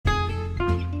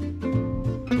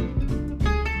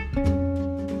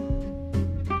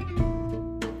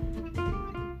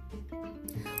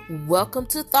Welcome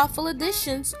to Thoughtful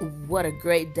Editions. What a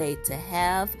great day to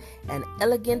have an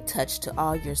elegant touch to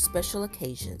all your special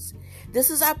occasions. This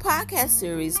is our podcast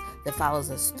series that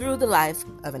follows us through the life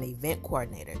of an event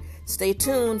coordinator. Stay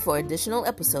tuned for additional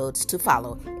episodes to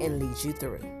follow and lead you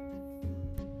through.